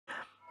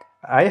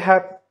I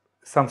have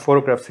some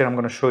photographs here I'm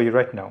going to show you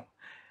right now.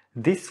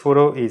 This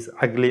photo is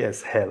ugly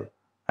as hell,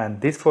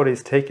 and this photo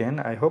is taken,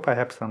 I hope I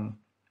have some,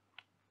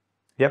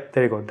 yep,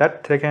 there you go,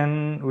 that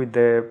taken with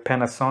the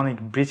Panasonic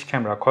bridge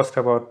camera, cost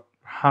about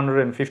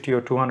 150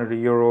 or 200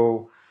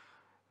 euro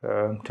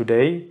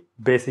today,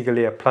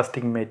 basically a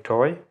plastic made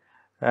toy,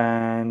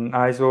 and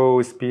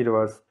ISO speed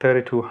was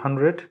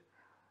 3200,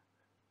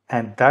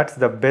 and that's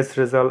the best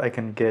result I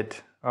can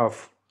get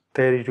of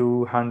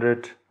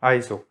 3200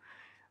 ISO.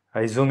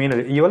 I zoom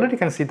in, you already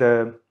can see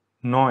the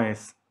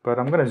noise, but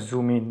I'm gonna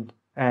zoom in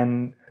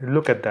and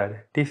look at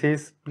that. This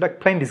is like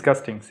plain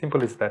disgusting,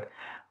 simple as that.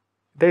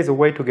 There is a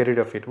way to get rid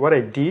of it. What I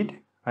did,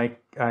 I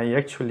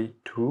actually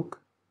took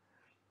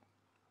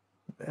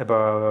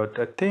about,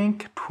 I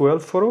think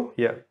 12 photos,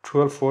 yeah,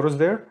 12 photos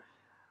there.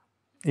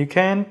 You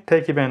can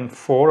take even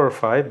 4 or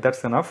 5,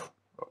 that's enough.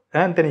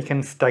 And then you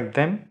can stack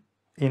them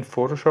in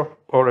Photoshop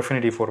or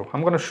Affinity Photo.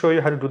 I'm gonna show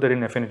you how to do that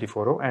in Affinity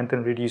Photo and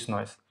then reduce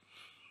noise.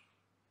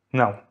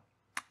 Now,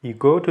 you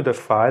go to the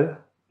file,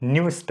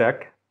 new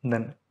stack,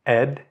 then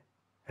add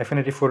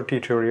Affinity Photo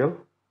tutorial,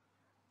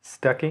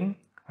 stacking.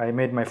 I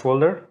made my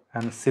folder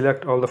and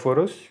select all the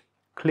photos,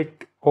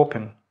 click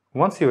open.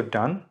 Once you're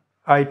done,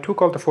 I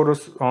took all the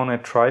photos on a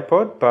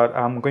tripod, but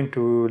I'm going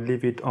to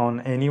leave it on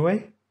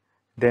anyway.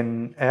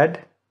 Then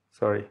add,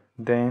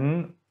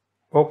 then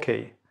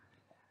okay.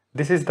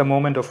 This is the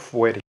moment of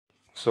waiting.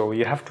 So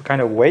you have to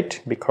kind of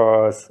wait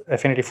because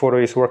Affinity Photo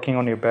is working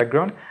on your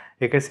background.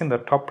 You can see in the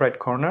top right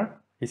corner,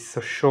 it's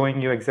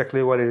showing you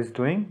exactly what it is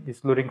doing.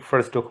 It's loading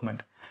first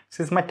document.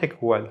 So this might take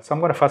a while. So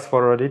I'm going to fast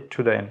forward it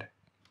to the end.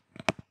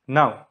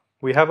 Now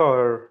we have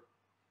our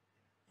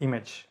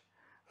image.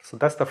 So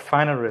that's the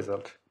final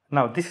result.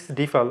 Now this is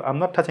default. I'm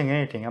not touching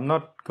anything. I'm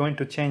not going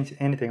to change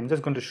anything. I'm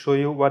just going to show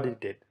you what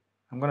it did.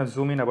 I'm going to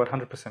zoom in about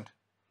 100%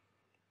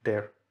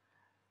 there.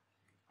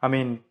 I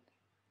mean,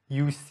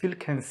 you still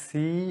can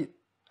see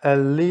a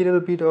little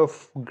bit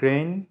of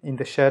grain in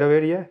the shadow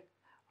area,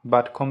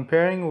 but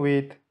comparing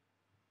with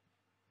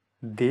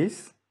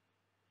this,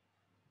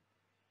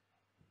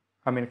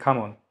 I mean, come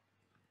on,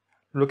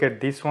 look at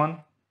this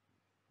one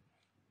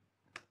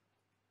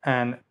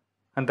and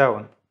that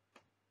one,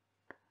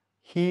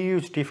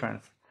 huge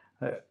difference.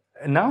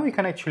 Now we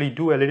can actually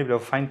do a little bit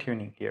of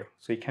fine-tuning here.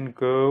 So you can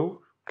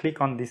go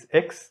click on this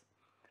X,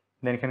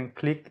 then you can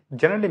click,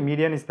 generally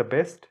median is the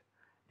best.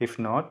 If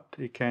not,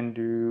 you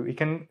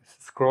can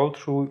scroll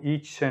through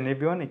each and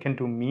every one. You can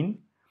do mean.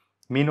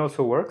 Mean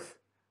also works.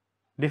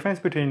 Difference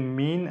between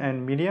mean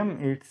and medium,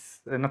 it's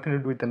nothing to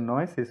do with the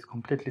noise, it's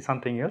completely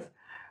something else.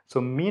 So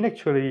mean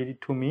actually,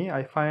 to me,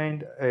 I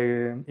find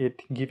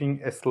it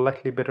giving a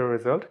slightly better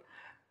result.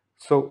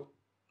 So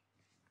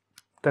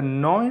the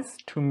noise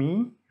to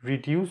me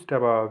reduced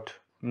about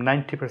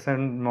 90%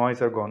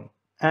 noise are gone,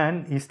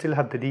 and you still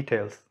have the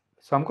details.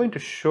 So I'm going to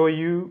show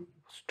you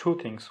two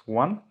things.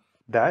 One,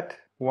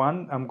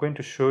 I'm going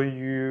to show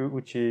you,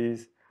 which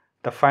is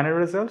the final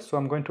result. So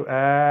I'm going to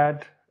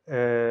add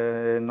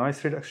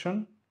noise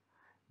reduction,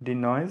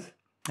 denoise,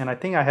 and I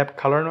think I have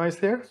color noise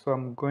here. So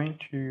I'm going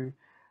to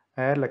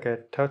add like a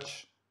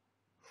touch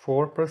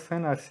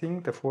 4%. I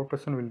think the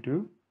 4% will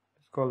do.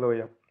 Let's go all the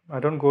way up. I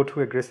don't go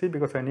too aggressive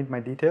because I need my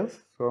details.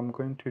 So I'm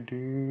going to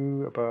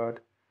do about,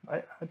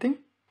 I think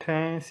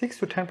 6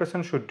 to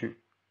 10% should do,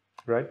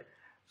 right?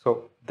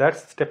 So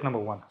that's step number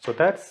one. So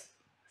that's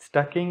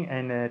stacking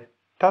and a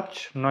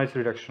touch noise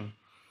reduction.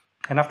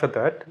 And after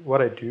that,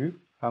 what I do,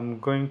 I'm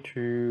going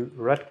to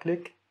right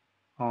click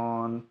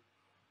on,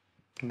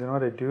 and then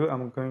what I do,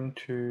 I'm going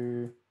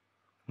to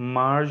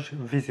merge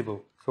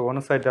visible. So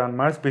once I done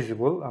merge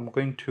visible, I'm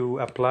going to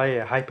apply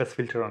a high pass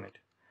filter on it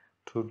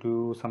to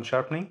do some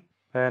sharpening.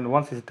 And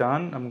once it's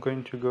done, I'm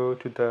going to go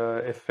to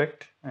the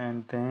effect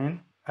and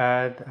then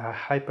add a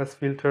high pass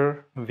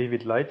filter,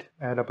 vivid light.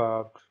 Add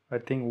about, I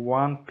think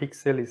 1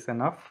 pixel is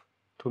enough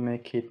to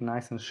make it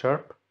nice and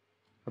sharp,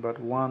 about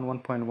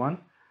 1.1.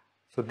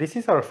 So this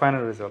is our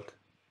final result.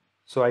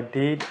 So I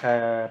did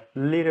a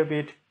little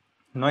bit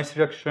noise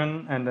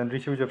reduction and then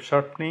little bit of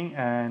sharpening,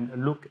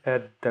 and look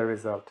at the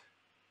result.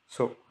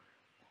 So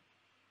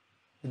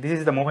this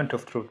is the moment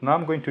of truth. Now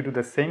I'm going to do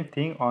the same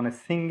thing on a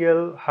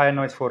single high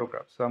noise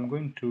photograph. So I'm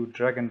going to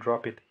drag and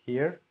drop it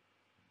here.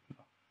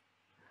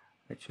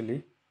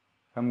 Actually,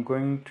 I'm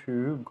going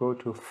to go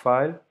to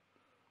File,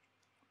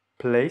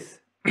 Place,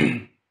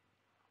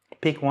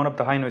 pick one of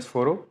the high noise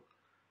photo,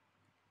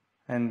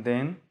 and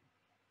then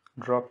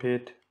drop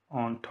it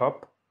on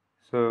top.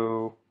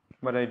 So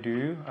what I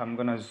do, I'm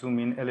gonna zoom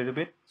in a little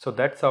bit. So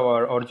that's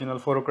our original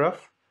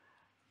photograph,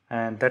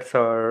 and that's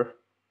our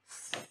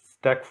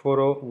stack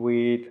photo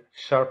with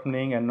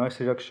sharpening and noise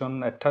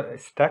reduction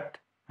stacked,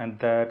 and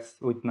that's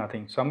with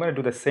nothing. So I'm gonna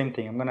do the same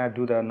thing. I'm gonna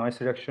do the noise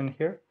reduction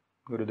here.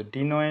 Go to the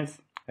denoise,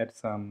 add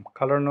some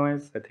color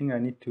noise. I think I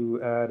need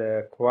to add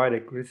a quite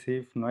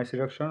aggressive noise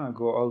reduction. I'll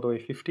go all the way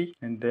 50,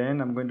 and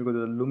then I'm going to go to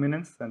the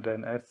luminance and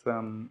then add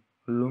some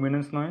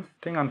luminance noise.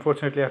 I think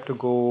unfortunately I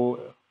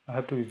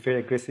have to be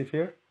very aggressive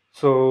here.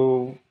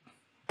 So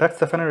that's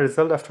the final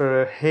result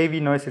after a heavy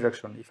noise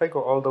reduction. If I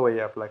go all the way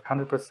up, like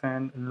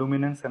 100%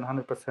 luminance and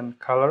 100%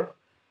 color,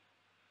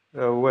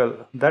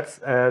 well, that's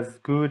as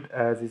good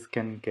as it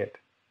can get.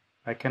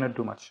 I cannot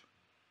do much.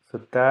 So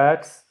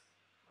that's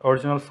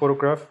original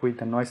photograph with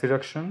the noise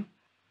reduction,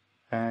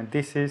 and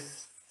this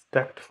is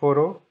stacked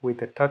photo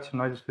with a touch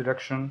noise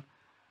reduction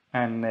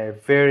and a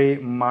very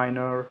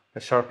minor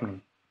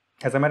sharpening.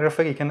 As a matter of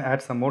fact, you can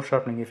add some more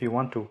sharpening if you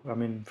want to. I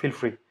mean, feel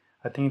free.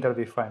 I think that'll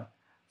be fine.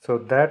 So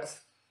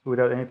that's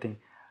without anything.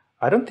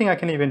 I don't think I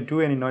can even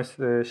do any noise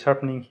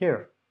sharpening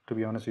here, to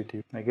be honest with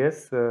you. I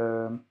guess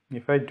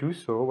if I do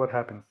so, what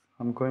happens?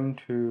 I'm going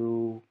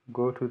to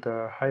go to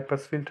the high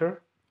pass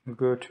filter,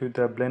 go to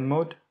the blend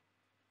mode,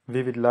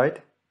 vivid light,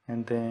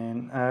 and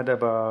then add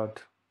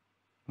about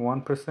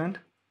 1%.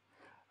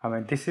 I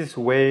mean, this is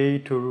way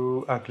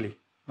too ugly.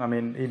 I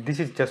mean, this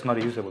is just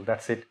not usable.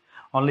 That's it.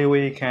 Only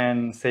way you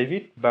can save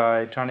it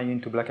by turning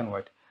into black and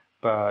white.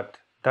 But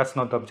that's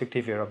not the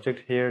objective here.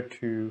 Objective here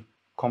to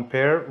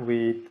compare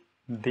with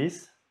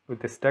this, with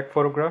the stack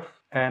photograph,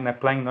 and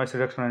applying noise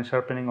reduction and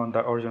sharpening on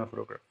the original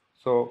photograph.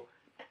 So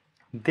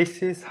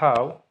this is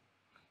how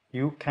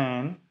you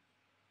can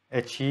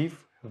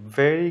achieve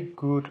very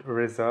good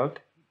result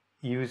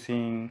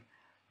using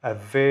a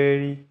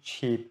very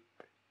cheap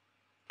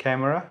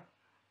camera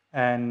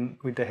and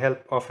with the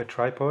help of a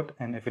tripod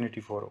and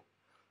Affinity Photo.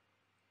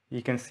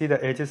 You can see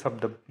the edges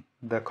of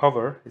the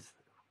cover is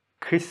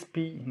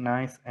crispy,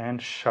 nice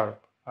and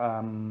sharp.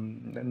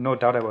 No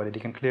doubt about it.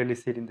 You can clearly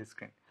see it in the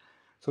screen.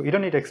 So you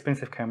don't need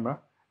expensive camera.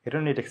 You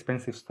don't need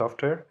expensive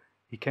software.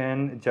 You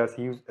can just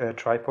use a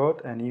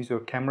tripod and use your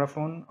camera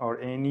phone or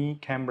any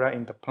camera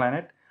in the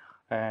planet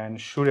and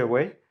shoot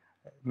away.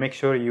 Make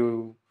sure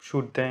you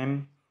shoot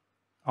them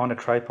on a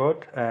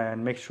tripod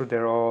and make sure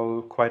they're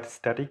all quite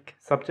static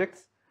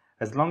subjects.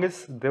 As long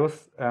as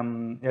those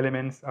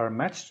elements are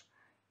matched,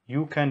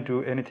 you can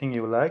do anything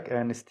you like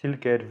and still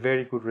get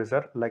very good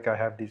result like I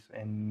have this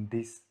in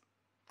this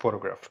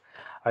photograph.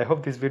 I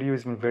hope this video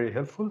has been very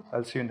helpful.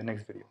 I'll see you in the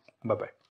next video. Bye bye.